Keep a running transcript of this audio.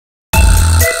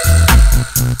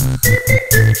Hey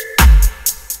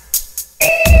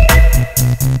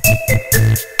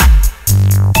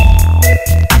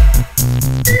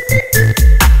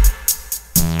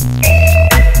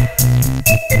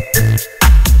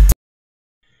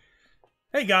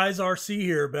guys, RC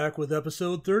here, back with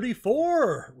episode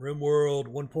 34, RimWorld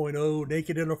 1.0,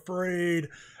 Naked and Afraid.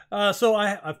 So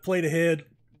I've played ahead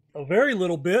a very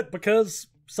little bit because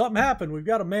something happened. We've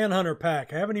got a Manhunter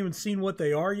pack. I haven't even seen what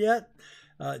they are yet.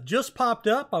 Just popped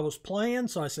up. I was playing,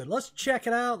 so I said, let's check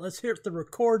it out. Let's hit the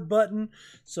record button.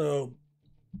 So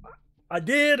I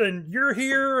did, and you're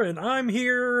here, and I'm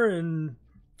here, and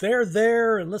they're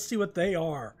there, and let's see what they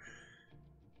are.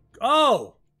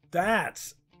 Oh,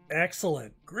 that's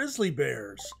excellent. Grizzly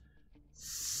bears.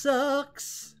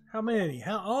 Sucks. How many?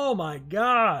 Oh my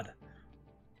god.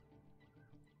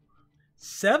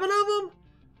 7 of them?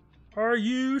 Are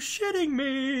you shitting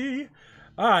me?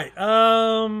 Alright,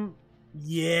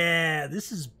 yeah,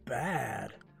 this is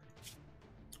bad.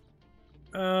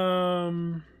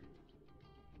 Everybody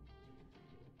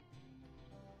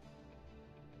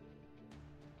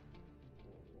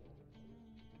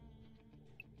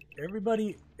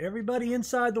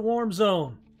inside the warm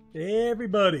zone.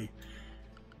 Everybody.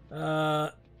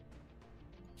 Okay,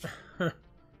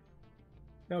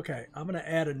 I'm going to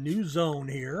add a new zone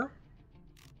here.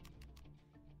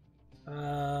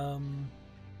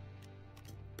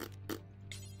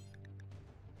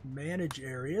 Manage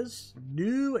areas.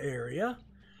 New area.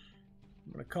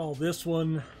 I'm going to call this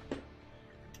one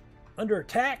Under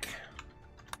Attack.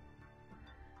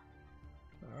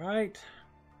 All right.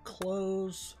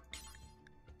 Close.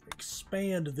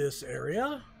 Expand this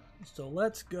area. So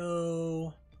let's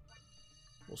go.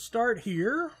 We'll start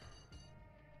here.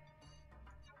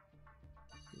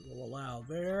 We'll allow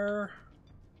there.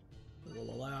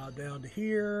 We'll allow down to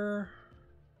here.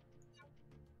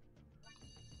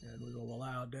 And we will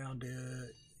allow down to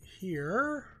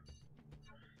here.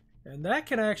 And that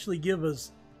can actually give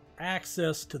us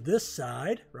access to this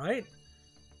side, right?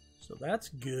 So that's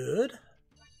good.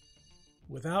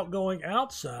 Without going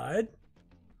outside.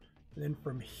 And then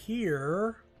from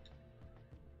here,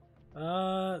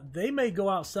 they may go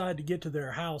outside to get to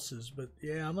their houses, but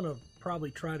yeah, I'm going to probably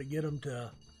try to get them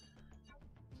to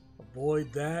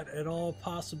avoid that at all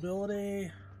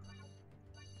possibility.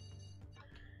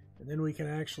 And then we can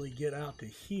actually get out to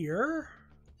here,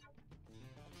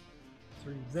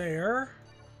 through there,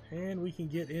 and we can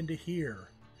get into here.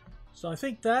 So I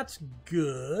think that's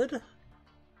good.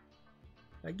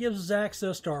 That gives us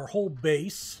access to our whole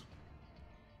base.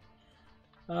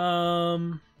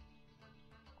 Alright,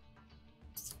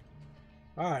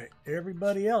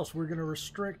 everybody else we're going to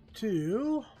restrict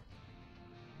to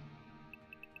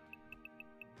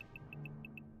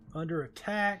Under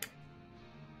Attack.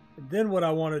 And then what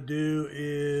I want to do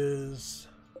is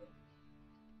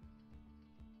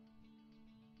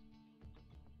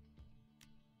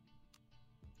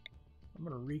I'm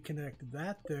going to reconnect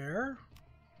that there,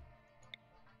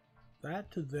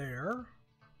 that to there.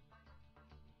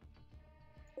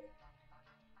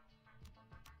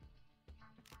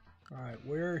 Alright,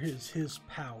 where is his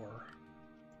power?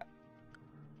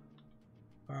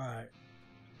 Alright.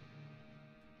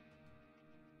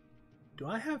 Do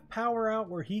I have power out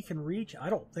where he can reach? I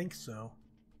don't think so.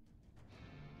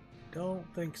 Don't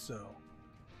think so.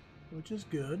 Which is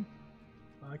good.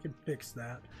 I can fix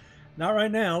that. Not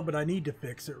right now, but I need to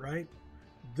fix it, right?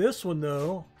 This one,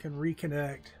 though, can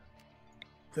reconnect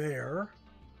there.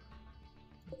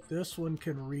 This one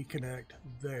can reconnect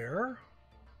there.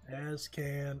 As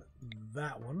can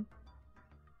that one.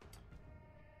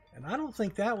 And I don't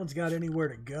think that one's got anywhere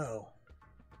to go.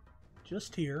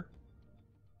 Just here.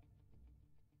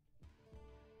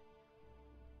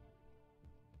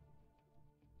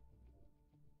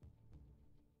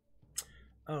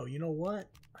 Oh, you know what?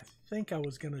 I think I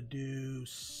was going to do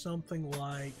something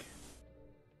like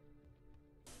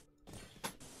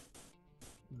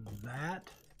that.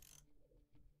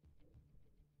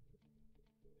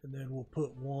 And then we'll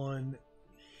put one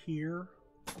here.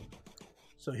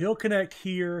 So he'll connect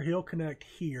here, he'll connect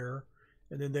here,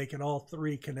 and then they can all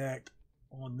three connect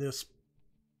on this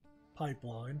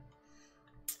pipeline.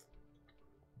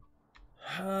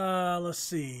 Let's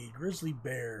see, grizzly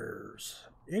bears.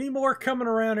 Any more coming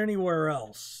around anywhere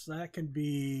else? That can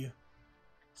be...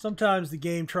 Sometimes the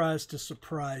game tries to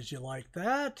surprise you like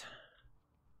that.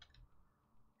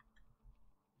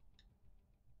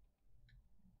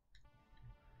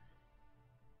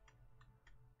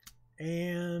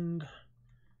 And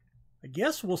I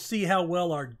guess we'll see how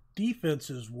well our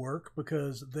defenses work,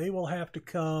 because they will have to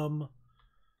come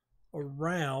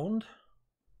around.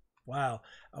 Wow.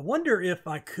 I wonder if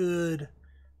I could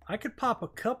I could pop a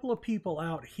couple of people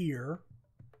out here,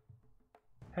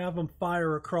 have them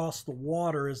fire across the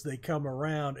water as they come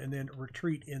around, and then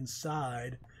retreat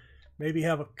inside. Maybe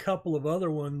have a couple of other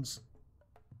ones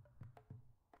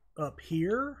up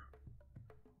here,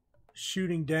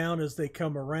 shooting down as they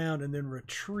come around, and then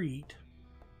retreat.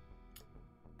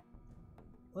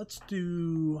 Let's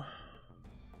do...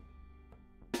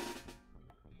 All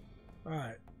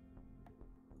right.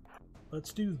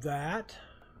 Let's do that.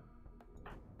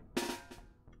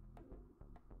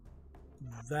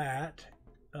 That.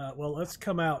 Well, let's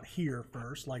come out here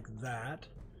first, like that.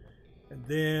 And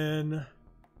then...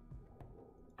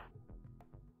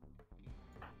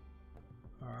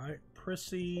 All right,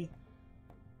 Prissy.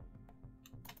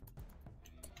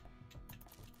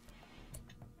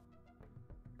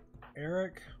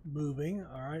 Eric moving.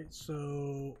 All right,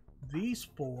 so these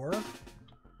four,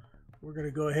 we're going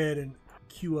to go ahead and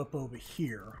queue up over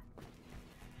here.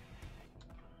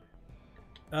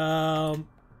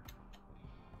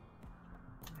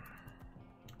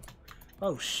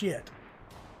 Oh, shit.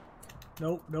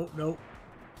 Nope, nope, nope.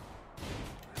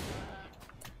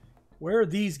 Where are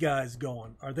these guys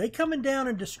going? Are they coming down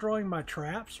and destroying my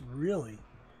traps? Really?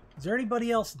 Is there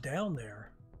anybody else down there?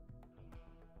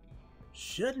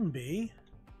 Shouldn't be.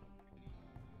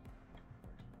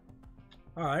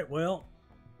 Alright, well,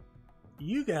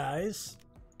 you guys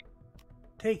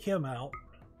take him out.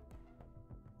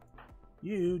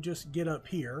 You just get up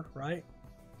here, right?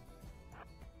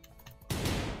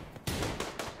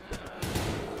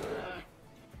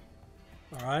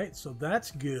 Alright, so that's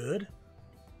good.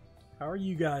 How are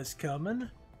you guys coming?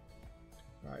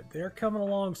 Alright, they're coming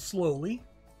along slowly.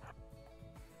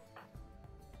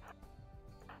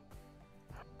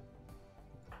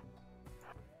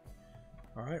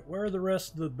 Alright, where are the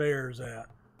rest of the bears at?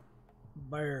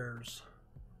 Bears.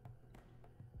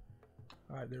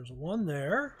 Alright, there's one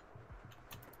there.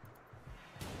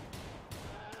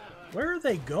 Where are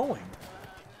they going?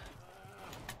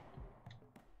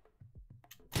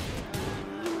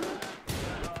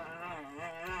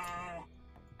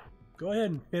 Go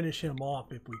ahead and finish him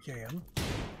off if we can.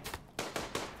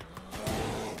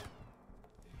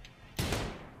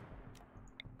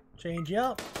 Change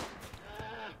up.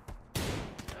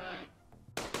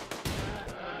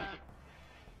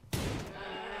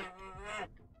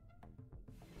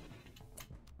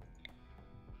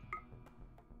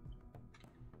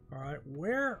 Alright,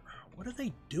 what are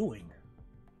they doing?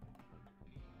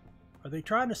 Are they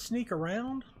trying to sneak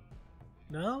around?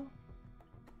 No?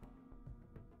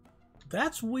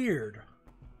 That's weird.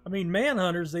 I mean,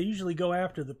 manhunters, they usually go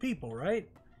after the people, right?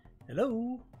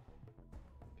 Hello?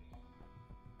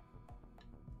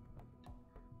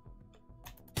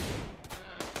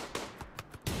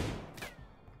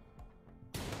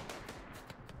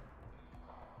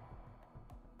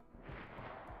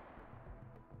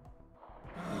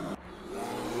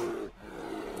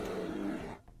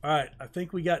 Alright, I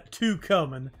think we got two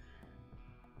coming.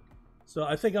 So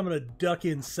I think I'm going to duck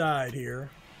inside here.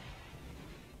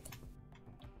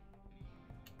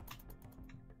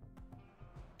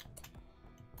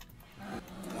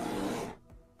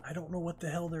 I don't know what the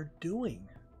hell they're doing.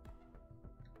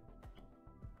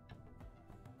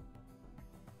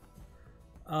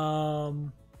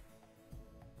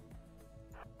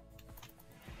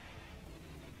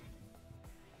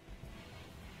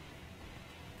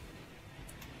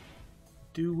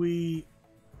 Do we...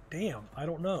 Damn, I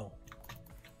don't know.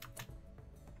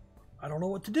 I don't know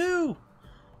what to do.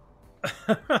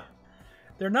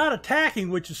 They're not attacking,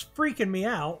 which is freaking me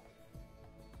out.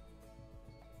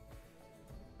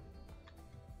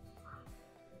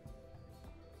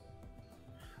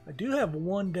 I do have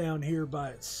one down here by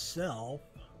itself.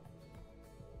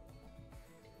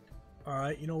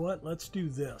 Alright, you know what? Let's do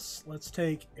this. Let's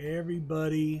take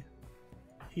everybody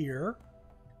here.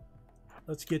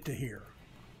 Let's get to here.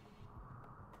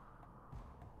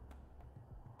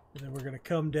 And then we're going to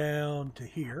come down to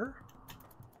here.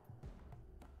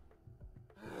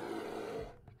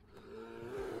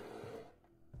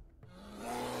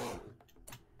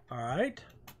 Alright.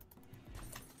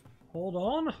 Hold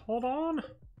on, hold on.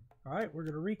 Alright, we're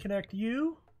going to reconnect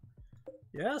you.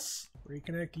 Yes,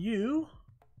 reconnect you.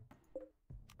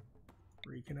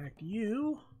 Reconnect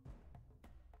you.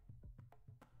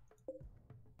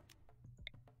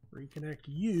 Reconnect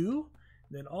you.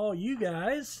 Then all you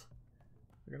guys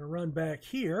are going to run back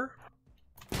here.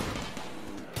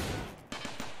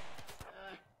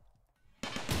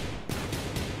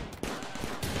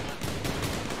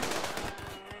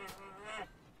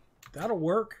 That'll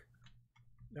work.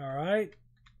 Alright.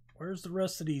 Where's the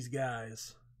rest of these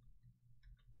guys?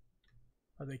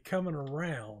 Are they coming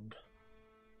around?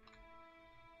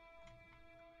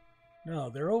 No,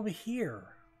 they're over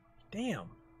here. Damn.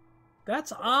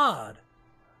 That's odd.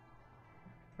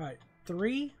 All right,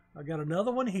 3. I got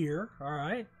another one here. All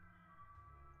right.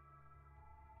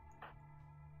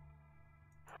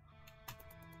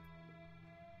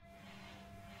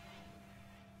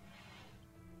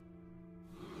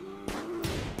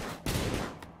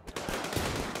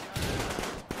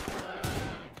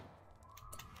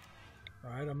 All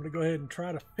right, I'm going to go ahead and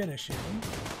try to finish him.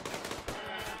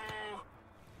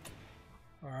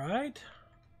 All right.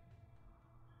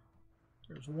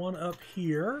 There's one up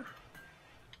here.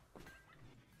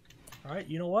 All right,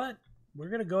 you know what? We're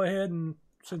going to go ahead and,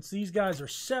 since these guys are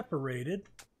separated,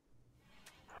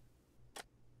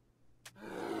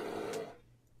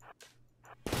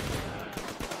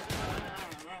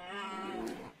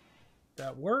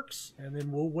 that works. And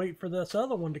then we'll wait for this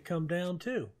other one to come down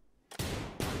too.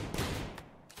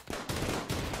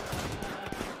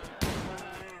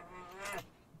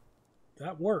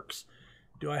 That works.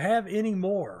 Do I have any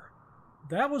more?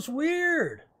 That was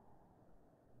weird.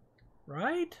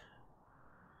 Right?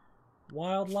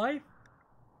 Wildlife.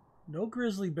 No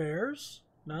grizzly bears.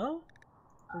 No?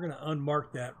 We're going to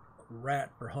unmark that rat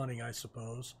for hunting, I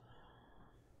suppose.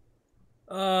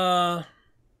 All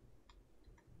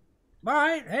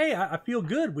right. Hey, I feel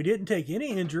good. We didn't take any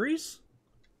injuries.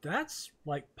 That's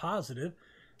like positive.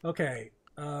 Okay.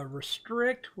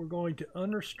 Restrict. We're going to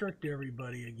unrestrict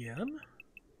everybody again.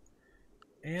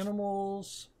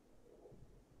 Animals.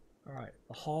 All right.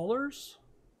 The haulers.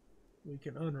 We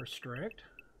can unrestrict.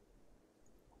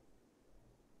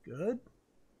 Good.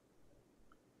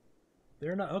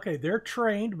 They're not, okay, they're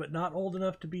trained, but not old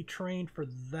enough to be trained for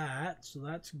that, so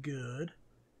that's good.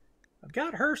 I've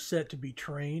got her set to be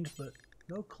trained, but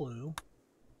no clue.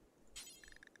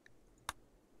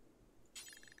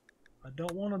 I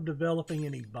don't want them developing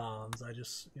any bonds. I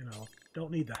just, you know,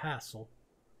 don't need the hassle.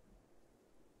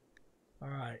 All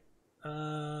right.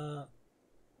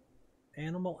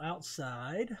 Animal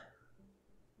outside.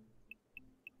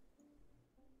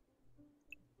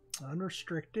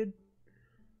 Unrestricted.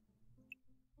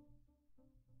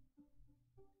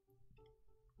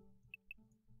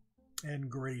 And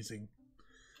grazing.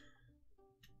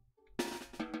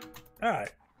 All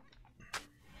right.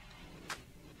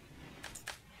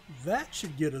 That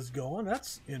should get us going.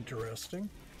 That's interesting.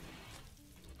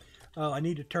 Oh, I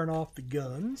need to turn off the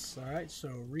guns. All right, so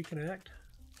reconnect.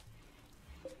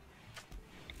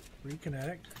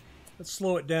 Reconnect. Let's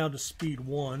slow it down to speed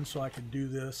 1 so I can do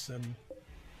this and...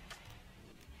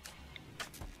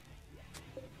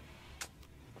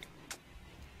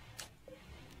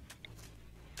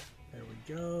 There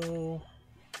we go.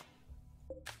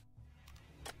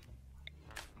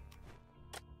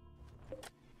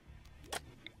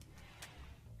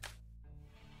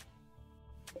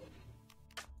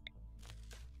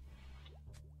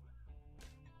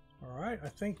 All right, I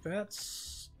think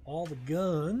that's all the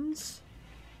guns.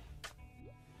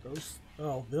 Those,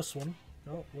 oh, this one.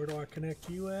 Oh, where do I connect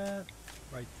you at?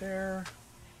 Right there.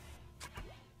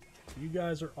 You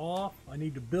guys are off. I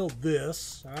need to build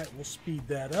this. All right, we'll speed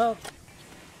that up.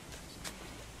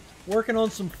 Working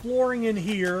on some flooring in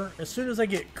here. As soon as I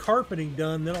get carpeting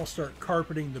done, then I'll start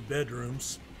carpeting the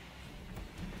bedrooms.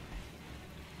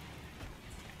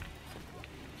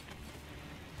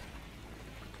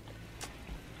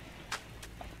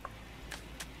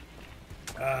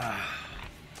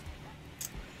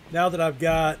 Now that I've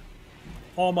got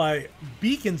all my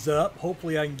beacons up,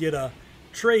 hopefully I can get a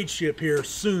trade ship here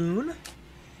soon.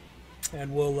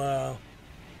 And we'll,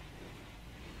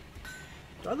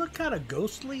 do I look kind of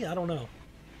ghostly? I don't know.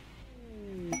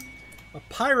 A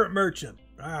pirate merchant.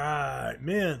 Alright,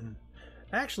 men.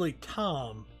 Actually,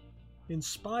 Tom.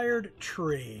 Inspired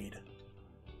trade.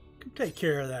 Can take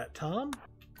care of that, Tom.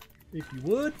 If you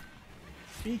would.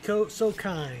 Be so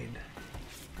kind.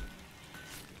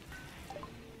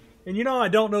 And you know, I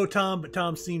don't know Tom, but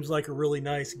Tom seems like a really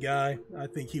nice guy. I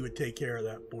think he would take care of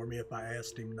that for me if I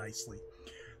asked him nicely.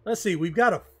 Let's see, we've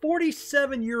got a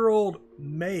 47-year-old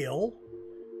male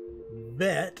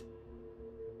vet.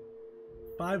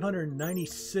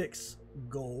 596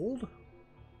 gold.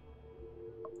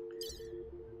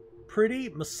 Pretty,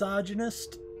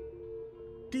 misogynist,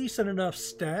 decent enough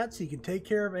stats. He can take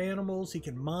care of animals. He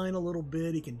can mine a little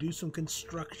bit. He can do some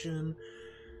construction.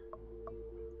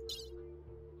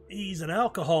 He's an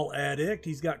alcohol addict.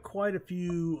 He's got quite a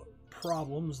few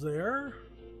problems there.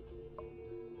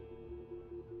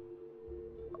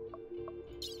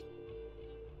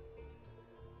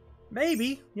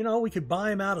 Maybe, you know, we could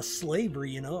buy him out of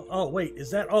slavery, you know. Oh, wait,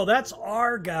 is that... Oh, that's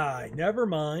our guy. Never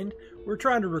mind. We're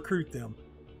trying to recruit them.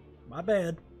 My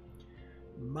bad.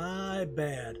 My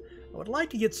bad. I would like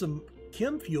to get some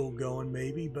chem fuel going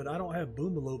maybe, but I don't have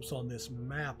boomalopes on this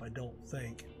map, I don't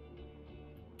think.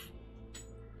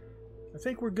 I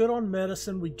think we're good on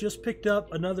medicine. We just picked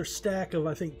up another stack of,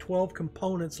 I think, 12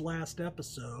 components last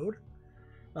episode.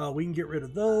 We can get rid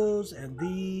of those and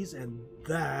these and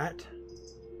that.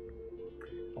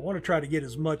 I want to try to get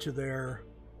as much of their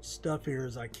stuff here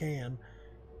as I can.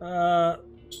 No,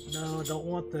 I don't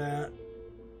want that.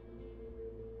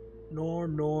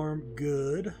 Norm,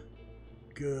 good.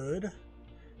 Good.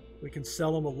 We can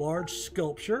sell them a large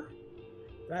sculpture.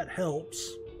 That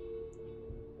helps.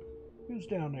 Who's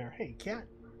down there? Hey, cat.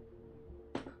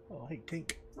 Oh, hey,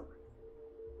 Tink.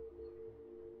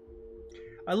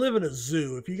 I live in a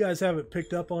zoo. If you guys haven't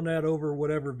picked up on that over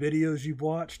whatever videos you've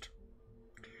watched,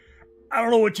 I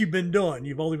don't know what you've been doing.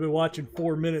 You've only been watching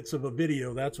 4 minutes of a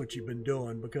video. That's what you've been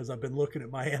doing, because I've been looking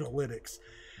at my analytics.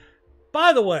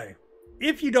 By the way,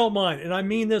 if you don't mind, and I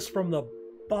mean this from the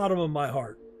bottom of my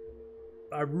heart,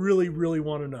 I really, really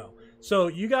want to know. So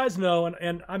you guys know,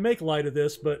 and I make light of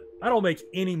this, but I don't make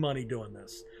any money doing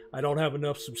this. I don't have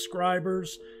enough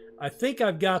subscribers. I think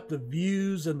I've got the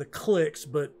views and the clicks,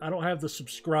 but I don't have the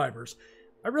subscribers.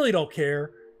 I really don't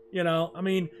care. You know, I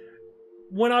mean,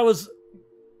 when I was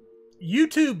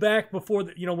YouTube back before,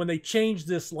 when they changed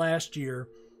this last year,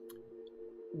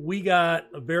 we got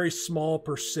a very small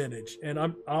percentage, and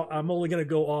I'm only going to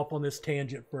go off on this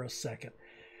tangent for a second.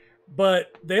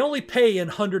 But they only pay in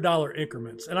 $100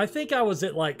 increments. And I think I was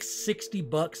at like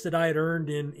 $60 that I had earned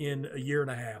in a year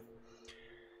and a half.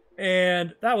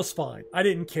 And that was fine. I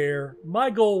didn't care. My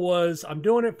goal was, I'm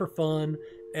doing it for fun.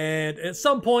 And at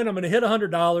some point, I'm going to hit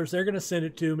 $100. They're going to send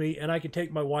it to me, and I can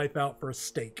take my wife out for a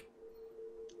steak.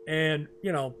 And,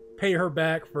 pay her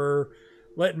back for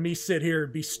letting me sit here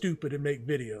and be stupid and make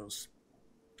videos.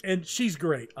 And she's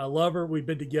great. I love her. We've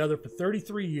been together for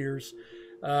 33 years.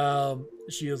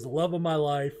 She is the love of my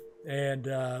life and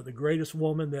the greatest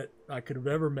woman that I could have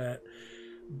ever met.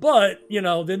 But,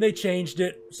 then they changed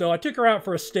it. So I took her out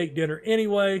for a steak dinner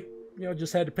anyway.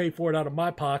 Just had to pay for it out of my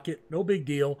pocket. No big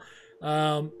deal.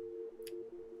 But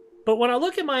when I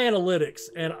look at my analytics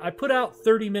and I put out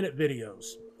 30-minute videos,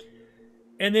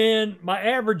 and then my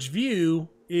average view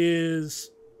is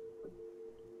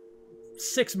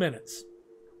 6 minutes,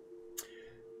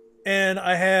 and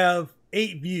I have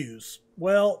 8 views.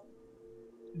 Well,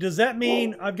 does that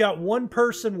mean I've got one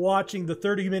person watching the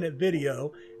 30-minute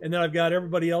video and then I've got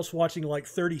everybody else watching like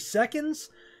 30 seconds?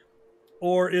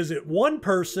 Or is it one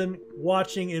person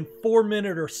watching in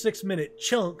 4-minute or 6-minute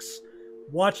chunks,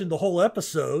 watching the whole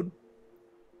episode?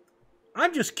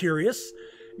 I'm just curious.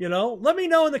 Let me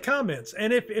know in the comments.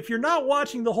 And if you're not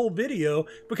watching the whole video,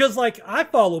 because like I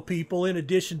follow people in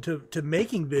addition to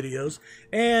making videos,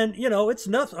 and it's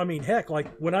nothing. I mean, heck,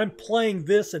 like when I'm playing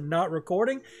this and not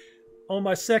recording, on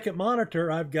my second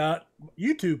monitor, I've got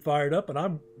YouTube fired up and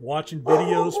I'm watching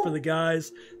videos for the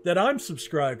guys that I'm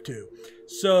subscribed to.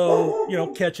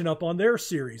 So, catching up on their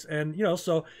series. And,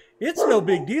 so it's no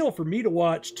big deal for me to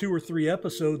watch 2 or 3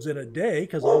 episodes in a day,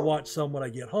 because I'll watch some when I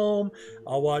get home.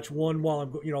 I'll watch one while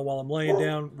I'm laying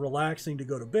down relaxing to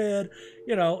go to bed,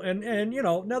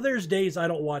 now there's days I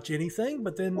don't watch anything,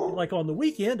 but then like on the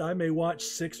weekend, I may watch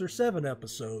 6 or 7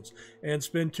 episodes and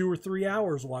spend 2 or 3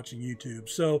 hours watching YouTube.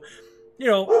 So,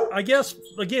 I guess,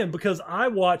 again, because I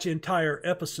watch entire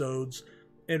episodes,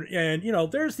 and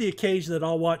there's the occasion that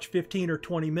I'll watch 15 or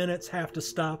 20 minutes, have to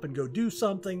stop and go do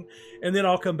something, and then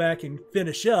I'll come back and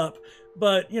finish up.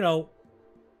 But,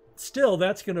 still,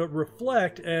 that's going to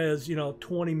reflect as,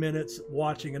 20 minutes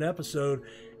watching an episode.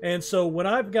 And so when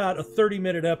I've got a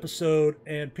 30-minute episode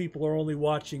and people are only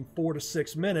watching 4 to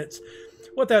 6 minutes,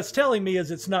 what that's telling me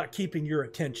is it's not keeping your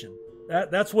attention.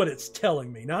 That's what it's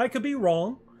telling me. Now, I could be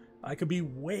wrong. I could be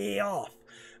way off,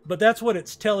 but that's what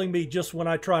it's telling me just when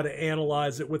I try to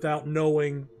analyze it without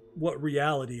knowing what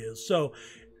reality is. So,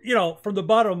 from the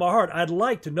bottom of my heart, I'd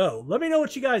like to know. Let me know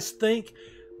what you guys think.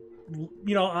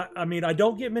 I mean, I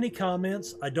don't get many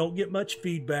comments. I don't get much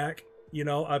feedback.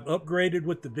 I've upgraded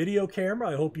with the video camera.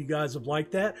 I hope you guys have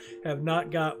liked that. Have not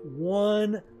got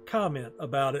one comment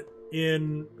about it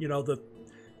in, the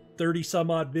 30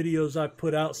 some odd videos I've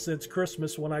put out since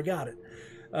Christmas when I got it.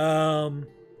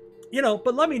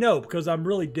 But let me know, because I'm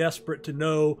really desperate to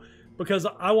know, because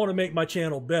I want to make my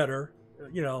channel better.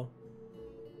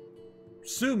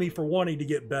 Sue me for wanting to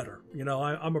get better.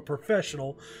 I'm a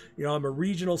professional. I'm a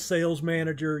regional sales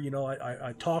manager.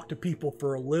 I talk to people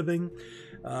for a living,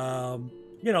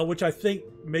 which I think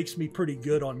makes me pretty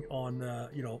good on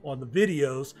the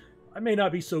videos. I may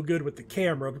not be so good with the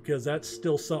camera because that's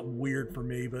still something weird for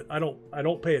me, but I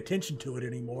don't pay attention to it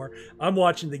anymore. I'm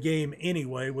watching the game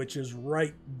anyway, which is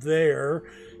right there,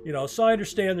 you know, so I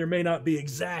understand there may not be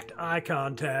exact eye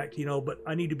contact, you know, but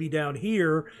I need to be down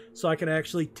here so I can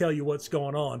actually tell you what's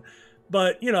going on.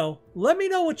 But, you know, let me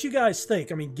know what you guys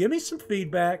think. I mean, give me some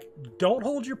feedback. Don't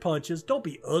hold your punches. Don't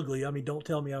be ugly. I mean, don't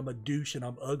tell me I'm a douche and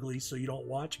I'm ugly so you don't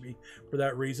watch me for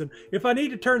that reason. If I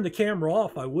need to turn the camera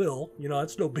off, I will. You know,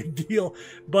 that's no big deal.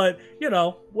 But, you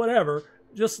know, whatever.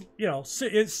 Just, you know,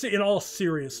 in all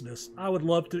seriousness, I would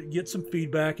love to get some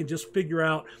feedback and just figure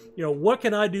out, you know, what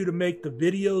can I do to make the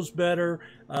videos better?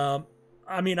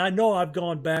 I mean, I know I've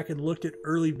gone back and looked at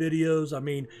early videos. I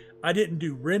mean, I didn't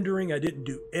do rendering, I didn't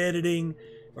do editing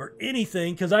or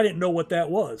anything because I didn't know what that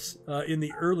was in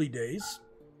the early days.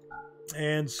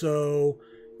 And so,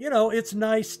 you know, it's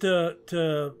nice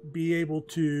to be able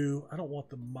to, I don't want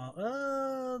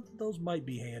the, those might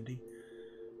be handy.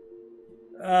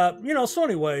 You know, so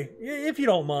anyway, if you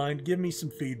don't mind, give me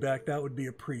some feedback. That would be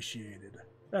appreciated.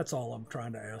 That's all I'm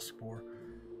trying to ask for.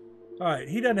 All right,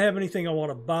 he doesn't have anything I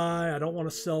want to buy. I don't want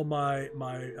to sell my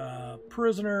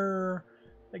prisoner.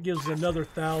 That gives another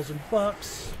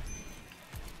 $1,000.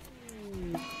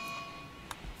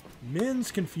 Min's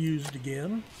confused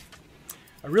again.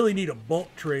 I really need a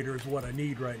bulk trader is what I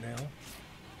need right now.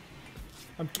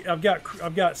 I've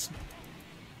got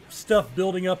stuff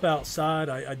building up outside.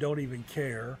 I don't even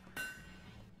care.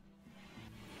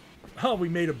 Oh, we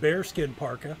made a bearskin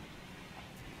parka.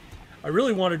 I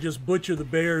really want to just butcher the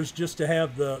bears just to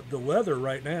have the leather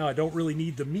right now. I don't really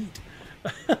need the meat.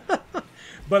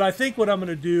 But I think what I'm going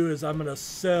to do is I'm going to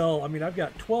sell, I mean, I've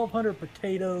got 1,200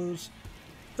 potatoes,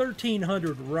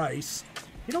 1,300 rice.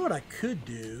 You know what I could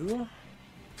do?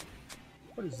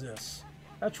 What is this?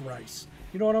 That's rice.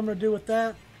 You know what I'm going to do with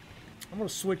that? I'm going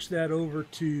to switch that over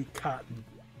to cotton.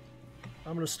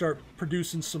 I'm going to start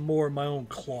producing some more of my own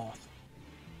cloth.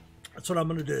 That's what I'm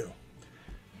going to do.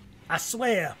 I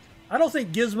swear. I don't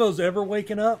think Gizmo's ever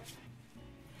waking up.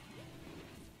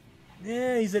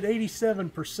 Yeah, he's at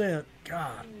 87%.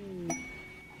 God.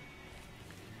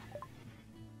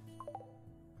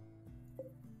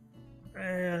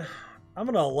 I'm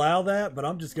going to allow that, but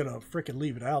I'm just going to frickin'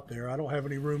 leave it out there. I don't have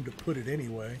any room to put it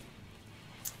anyway.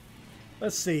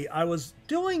 Let's see. I was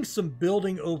doing some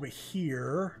building over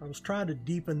here. I was trying to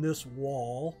deepen this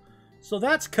wall. So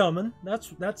that's coming.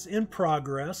 That's in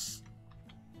progress.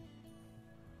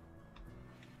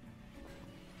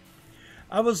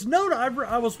 I was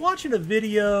watching a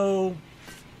video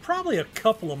probably a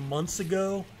couple of months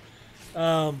ago.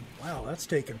 Wow, that's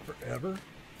taken forever.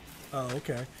 Oh,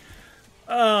 okay.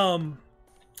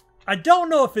 I don't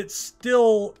know if it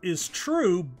still is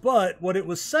true, but what it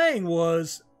was saying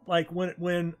was, like,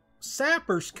 when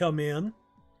sappers come in,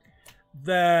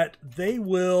 that they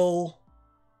will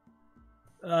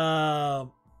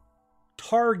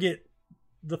target.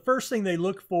 The first thing they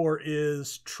look for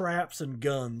is traps and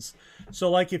guns.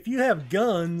 So, like, if you have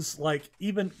guns, like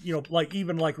even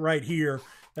right here,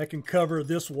 that can cover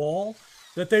this wall,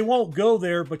 that they won't go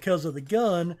there because of the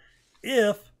gun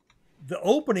if the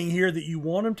opening here that you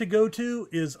want them to go to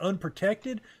is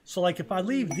unprotected. So, like, if I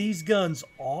leave these guns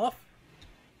off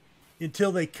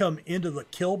until they come into the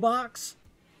kill box,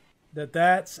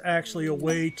 that's actually a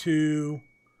way to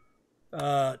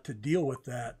deal with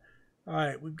that. All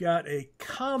right, we've got a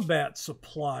combat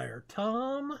supplier.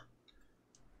 Tom,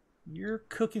 you're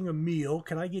cooking a meal.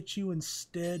 Can I get you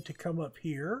instead to come up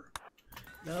here?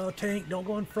 No, Tank, don't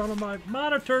go in front of my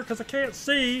monitor because I can't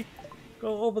see.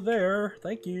 Go over there.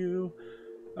 Thank you.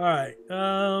 All right,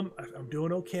 I'm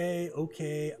doing okay.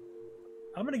 Okay,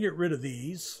 I'm going to get rid of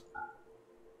these.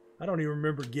 I don't even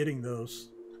remember getting those.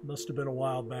 Must have been a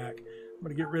while back. I'm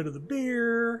going to get rid of the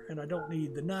beer, and I don't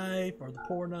need the knife, or the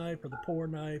poor knife, or the poor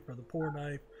knife, or the poor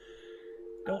knife.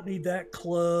 Don't need that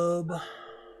club.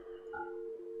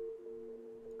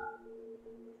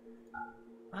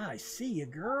 I see you,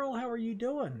 girl. How are you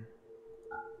doing?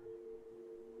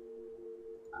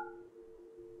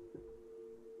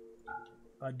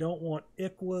 I don't want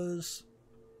Ickwas.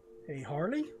 Hey,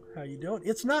 Harley, how you doing?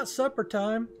 It's not supper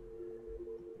time.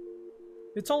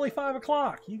 It's only 5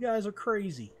 o'clock. You guys are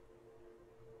crazy.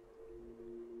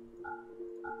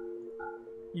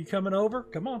 You coming over?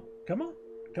 Come on. Come on.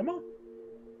 Come on.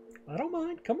 I don't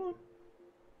mind. Come on.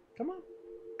 Come on.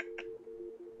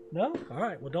 No? All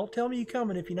right. Well, don't tell me you're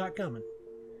coming if you're not coming.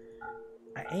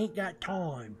 I ain't got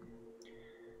time.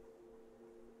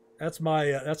 That's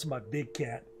my big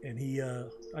cat, and he's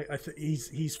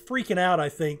freaking out. I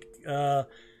think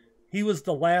he was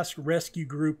the last rescue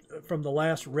group from the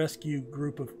last rescue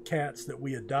group of cats that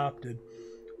we adopted.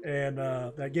 And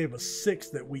that gave us 6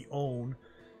 that we own.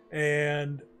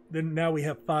 And then now we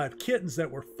have 5 kittens that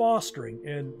we're fostering,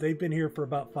 and they've been here for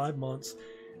about 5 months,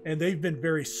 and they've been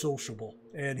very sociable.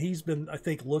 And he's been, I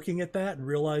think, looking at that and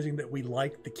realizing that we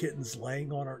like the kittens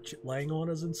laying on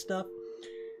us and stuff.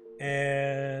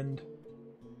 And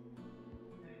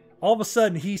all of a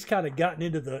sudden, he's kind of gotten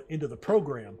into the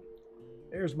program.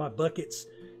 There's my buckets.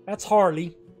 That's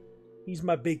Harley. He's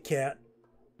my big cat.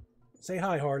 Say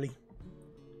hi, Harley.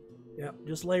 Yep,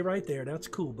 just lay right there. That's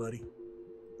cool, buddy.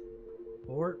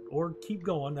 Or keep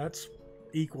going. That's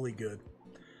equally good.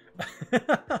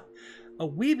 A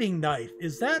weaving knife.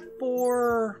 Is that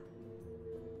for...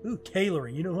 Ooh,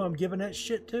 tailoring. You know who I'm giving that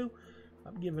shit to?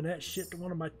 I'm giving that shit to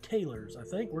one of my tailors, I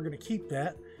think. We're going to keep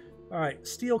that. All right,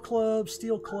 steel club,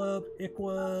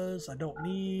 Iquas, I don't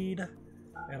need.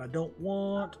 And I don't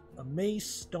want. A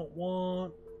mace, don't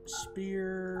want.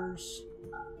 Spears.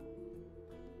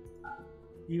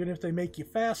 Even if they make you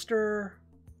faster.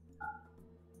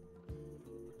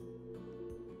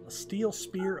 A steel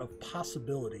spear of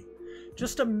possibility.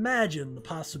 Just imagine the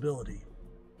possibility.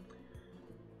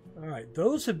 All right,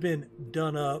 those have been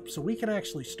done up, so we can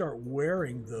actually start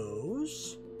wearing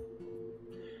those.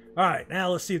 All right, now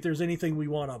let's see if there's anything we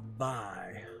want to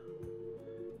buy.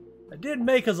 It did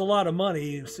make us a lot of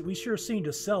money. We sure seem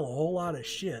to sell a whole lot of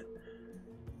shit.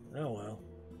 Oh, well.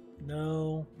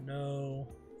 No.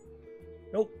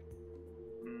 Nope.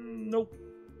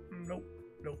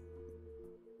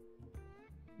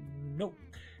 Nope.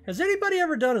 Has anybody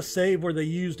ever done a save where they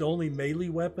used only melee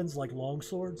weapons like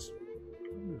longswords?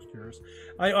 I'm just curious.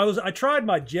 I tried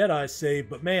my Jedi save,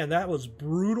 but man, that was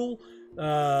brutal.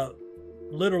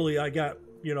 Literally, I got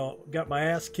my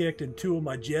ass kicked, and 2 of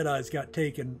my Jedis got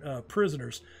taken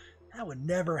prisoners. That would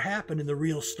never happen in the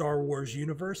real Star Wars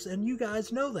universe, and you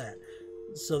guys know that.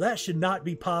 So that should not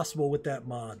be possible with that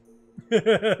mod.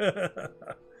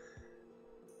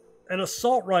 An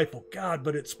assault rifle, God,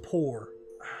 but it's poor.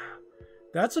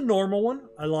 That's a normal one.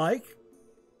 I like.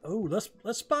 Oh, let's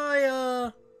buy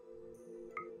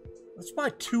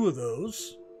 2 of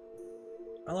those.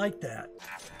 I like that.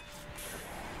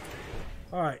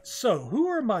 All right, so who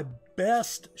are my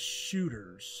best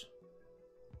shooters?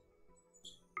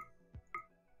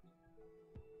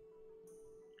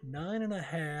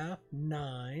 9.5,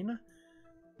 9.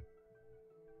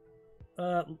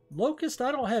 Locust,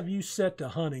 I don't have you set to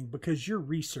hunting because you're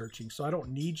researching, so I don't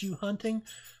need you hunting,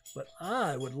 but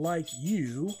I would like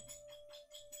you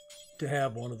to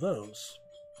have one of those.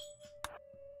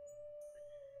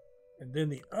 And then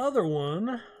the other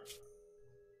one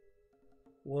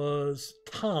was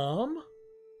Tom.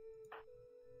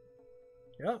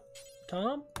 Yep,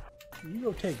 Tom, you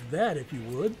go take that if you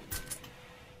would.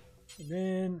 And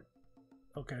then,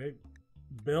 okay,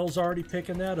 Bell's already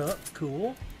picking that up.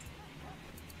 Cool.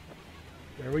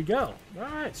 There we go. All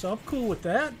right, so I'm cool with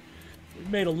that. We've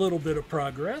made a little bit of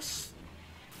progress.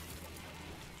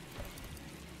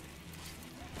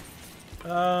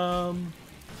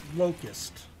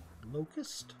 Locust.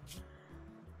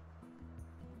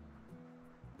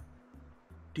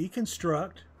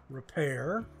 Deconstruct,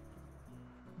 repair,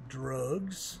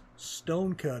 drugs,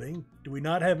 stone cutting. Do we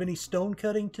not have any stone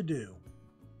cutting to do?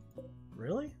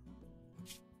 Really?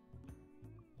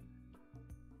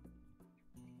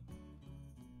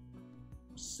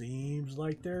 Seems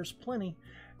like there's plenty.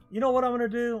 You know what I'm going to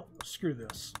do? Screw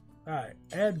this. All right.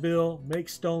 Add bill. Make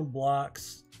stone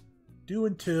blocks. Do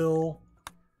until.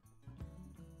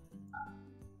 I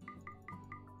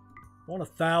want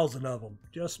 1,000 of them.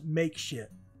 Just make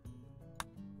shit.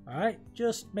 All right.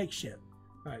 Just make shit.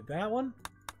 All right. That one.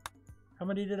 How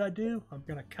many did I do? I'm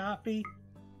going to copy.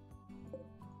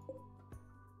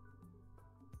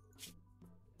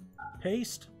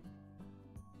 Paste.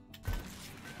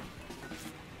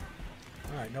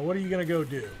 All right, now what are you going to go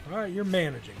do? All right, you're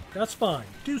managing. That's fine.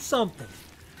 Do something.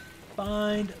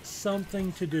 Find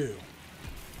something to do.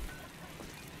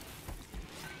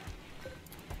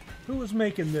 Who was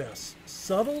making this?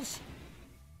 Subtles?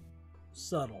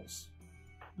 Subtles.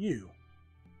 You.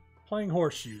 Playing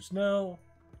horseshoes. No.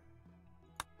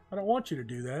 I don't want you to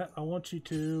do that. I want you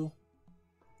to...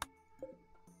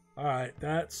 All right,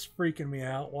 that's freaking me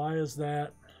out. Why is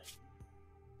that?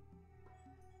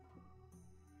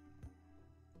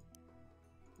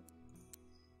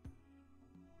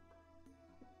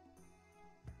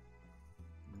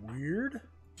 Weird.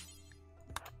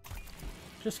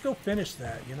 Just go finish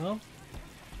that, you know?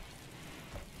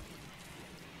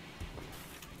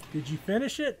 Did you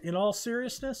finish it in all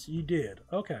seriousness? You did.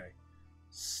 Okay.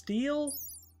 Steel,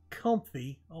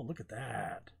 comfy. Oh, look at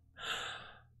that.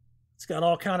 It's got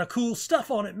all kind of cool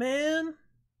stuff on it, man.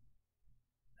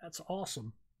 That's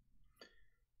awesome.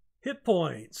 Hit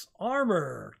points,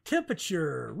 armor,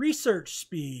 temperature, research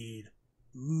speed.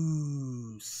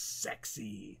 Ooh,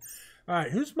 sexy. All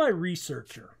right, who's my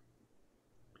researcher?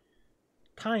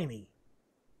 Tiny.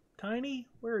 Tiny,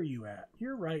 where are you at?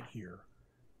 You're right here.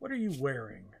 What are you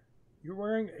wearing? You're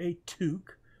wearing a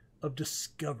toque of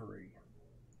discovery.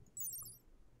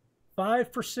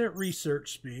 5%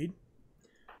 research speed.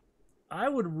 I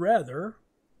would rather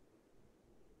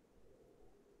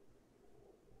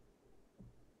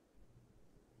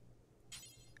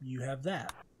you have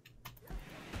that.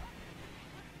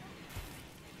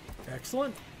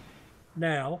 Excellent.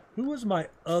 Now, who was my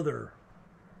other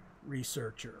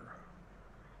researcher?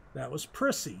 That was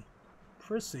Prissy.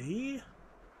 Prissy.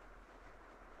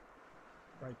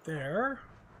 Right there.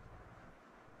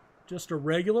 Just a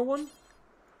regular one.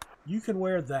 You can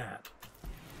wear that.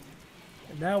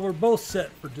 And now we're both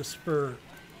set for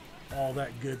all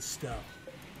that good stuff.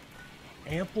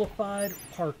 Amplified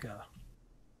parka.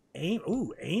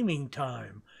 Aiming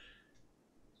time.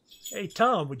 Hey,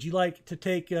 Tom, would you like to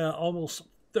take almost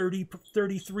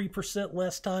 33%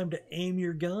 less time to aim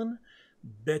your gun?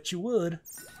 Bet you would.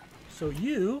 So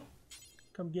you,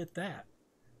 come get that.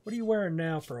 What are you wearing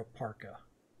now for a parka?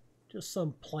 Just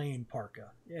some plain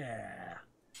parka. Yeah.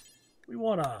 We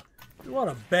want a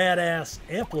badass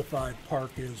amplified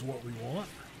parka is what we want.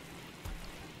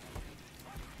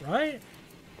 Right?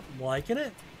 Liking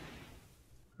it?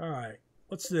 All right.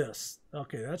 What's this?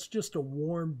 Okay, that's just a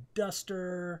warm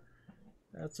duster.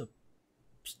 That's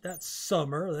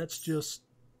summer. That's just,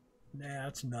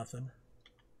 that's nothing.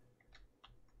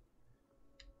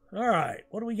 All right,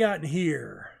 what do we got in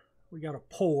here? We got a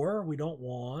pour we don't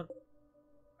want.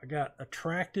 I got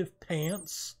attractive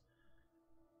pants.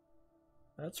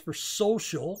 That's for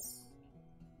social.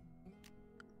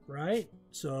 Right?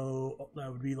 So that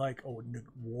would be like, oh,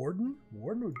 warden?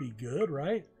 Warden would be good,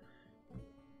 right?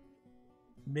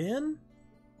 Men?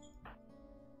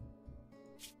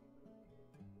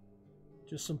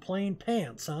 Just some plain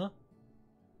pants, huh?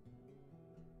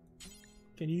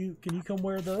 Can you come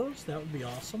wear those? That would be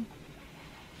awesome.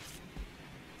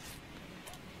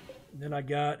 And then I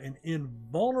got an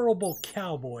invulnerable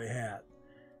cowboy hat.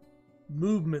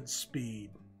 Movement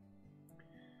speed.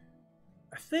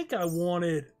 I think I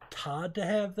wanted Todd to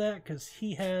have that because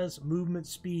he has movement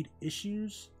speed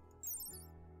issues.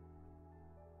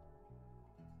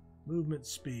 Movement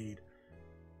speed.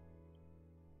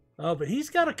 Oh, but he's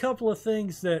got a couple of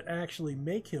things that actually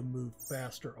make him move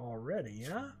faster already,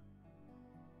 yeah?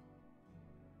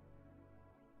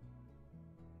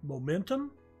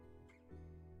 Momentum.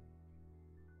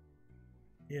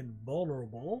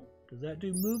 Invulnerable. Does that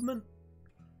do movement?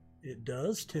 It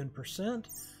does, 10%.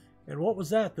 And what was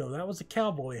that, though? That was a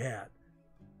cowboy hat.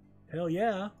 Hell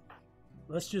yeah.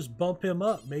 Let's just bump him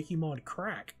up, make him on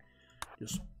crack.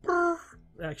 Just...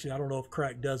 Actually, I don't know if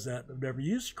crack does that. I've never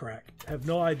used crack. I have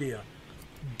no idea.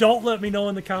 Don't let me know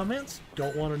in the comments.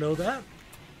 Don't want to know that.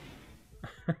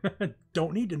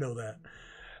 Don't need to know that.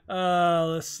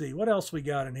 Let's see. What else we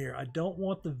got in here? I don't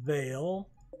want the veil.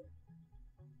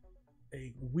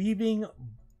 A weaving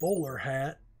bowler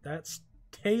hat. That's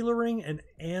tailoring an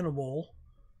animal.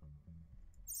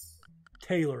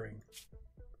 Tailoring.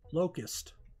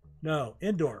 Locust. No,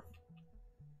 indoor.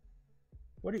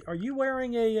 What are you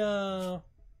wearing a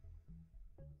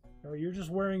no, you're just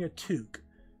wearing a toque.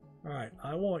 All right,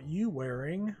 I want you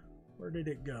wearing, where did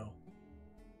it go?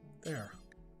 There.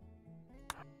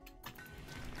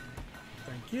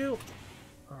 Thank you.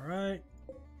 All right.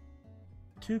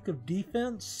 Toque of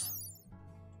defense.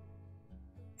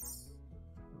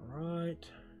 All right.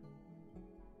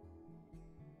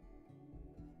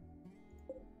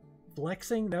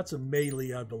 Flexing, that's a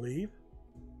melee, I believe.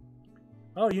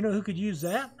 Oh, you know who could use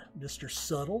that? Mr.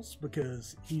 Suttles,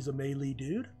 because he's a melee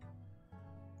dude.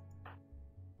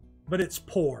 But it's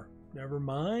poor. Never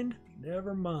mind.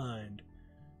 Never mind.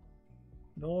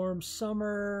 Norm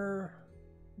Summer.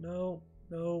 No,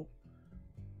 no.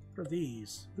 What are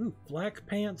these? Ooh, Black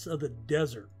Pants of the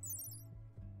Desert.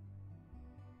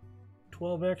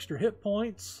 12 extra hit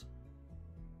points.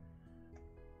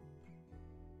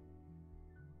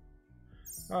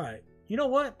 All right. You know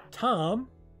what, Tom?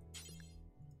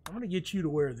 I'm going to get you to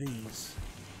wear these.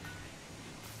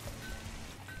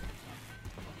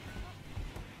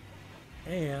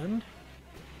 And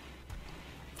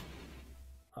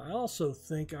I also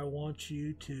think I want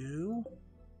you to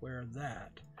wear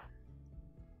that.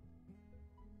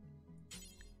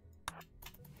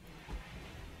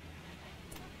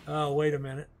 Oh, wait a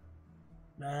minute.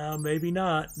 No, maybe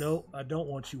not. Nope, I don't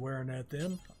want you wearing that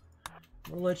then.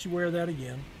 I'm going to let you wear that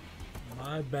again.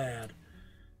 My bad.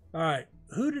 All right.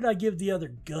 Who did I give the other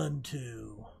gun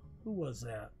to? Who was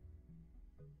that?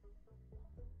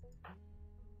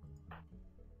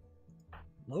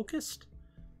 Locust?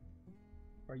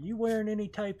 Are you wearing any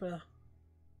type of...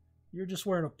 You're just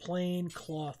wearing a plain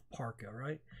cloth parka,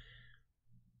 right?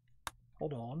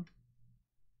 Hold on.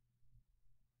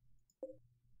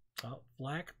 Oh,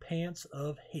 black pants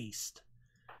of haste.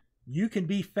 You can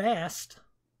be fast.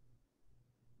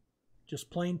 Just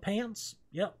plain pants.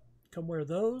 Yep. Come wear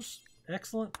those.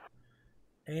 Excellent.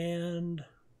 And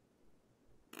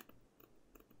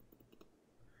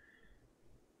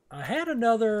I had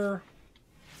another...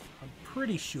 I'm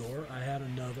pretty sure I had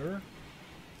another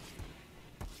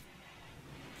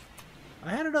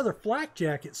flak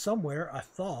jacket somewhere. I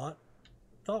thought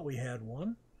we had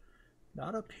one.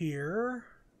 Not up here.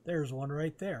 There's one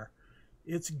right there.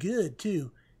 It's good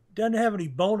too. Doesn't have any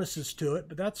bonuses to it,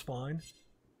 but that's fine.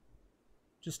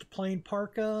 Just a plain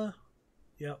parka.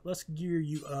 Yeah, let's gear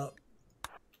you up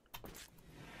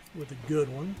with a good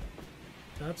one.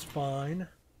 That's fine.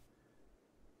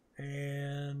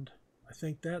 And I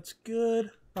think that's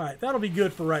good. All right, that'll be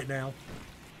good for right now.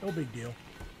 No big deal.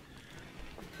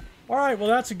 All right, well,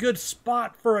 that's a good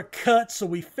spot for a cut. So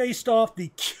we faced off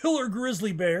the killer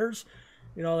grizzly bears.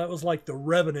 You know, that was like the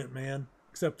Revenant, man.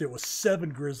 Except it was 7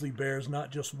 grizzly bears,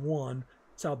 not just 1.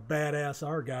 That's how badass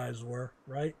our guys were,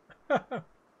 right?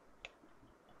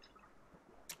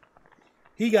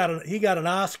 He got an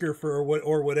Oscar for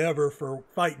whatever for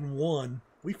fighting 1.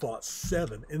 We fought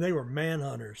 7, and they were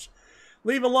manhunters.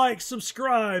 Leave a like,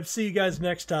 subscribe. See you guys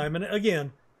next time. And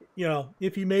again, you know,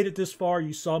 if you made it this far,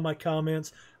 you saw my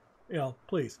comments, you know,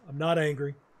 please, I'm not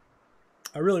angry.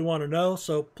 I really want to know,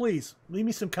 so please leave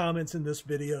me some comments in this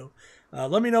video.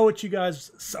 Let me know what you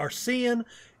guys are seeing.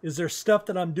 Is there stuff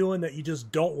that I'm doing that you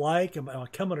just don't like? Am I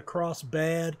coming across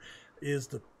bad? Is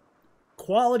the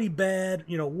quality bad?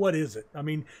 You know, what is it? I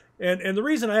mean, and the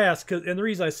reason I ask, and the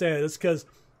reason I say it is because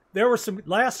there were some,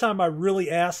 last time I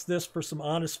really asked this for some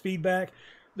honest feedback,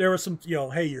 there was some, you know,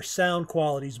 hey, your sound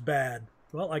quality's bad.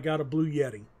 Well, I got a Blue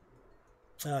Yeti.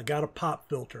 Got a pop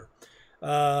filter.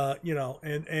 You know,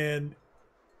 and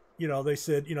you know, they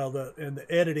said, you know, the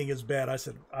editing is bad. I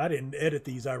said, I didn't edit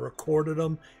these. I recorded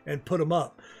them and put them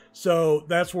up. So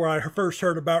that's where I first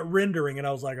heard about rendering. And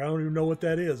I was like, I don't even know what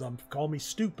that is. Call me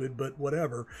stupid, but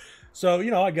whatever. So, you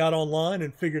know, I got online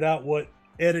and figured out what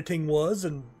editing was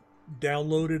and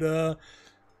downloaded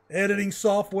editing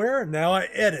software. And now I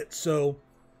edit. So,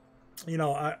 you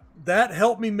know, that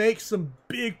helped me make some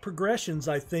big progressions,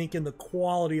 I think, in the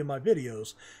quality of my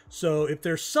videos. So if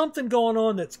there's something going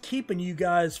on that's keeping you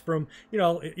guys from, you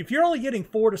know, if you're only getting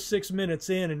 4 to 6 minutes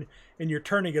in and you're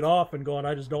turning it off and going,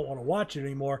 I just don't want to watch it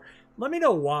anymore, let me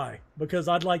know why, because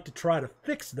I'd like to try to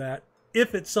fix that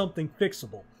if it's something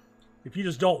fixable. If you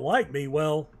just don't like me,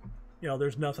 well, you know,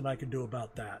 there's nothing I can do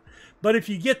about that. But if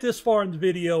you get this far in the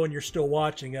video and you're still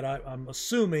watching it, I'm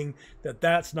assuming that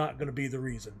that's not going to be the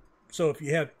reason. So if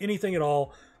you have anything at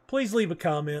all, please leave a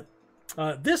comment.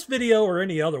 This video or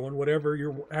any other one, whatever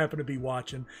you happen to be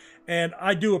watching. And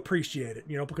I do appreciate it,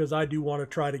 you know, because I do want to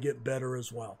try to get better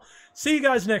as well. See you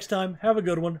guys next time. Have a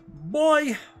good one.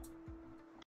 Bye.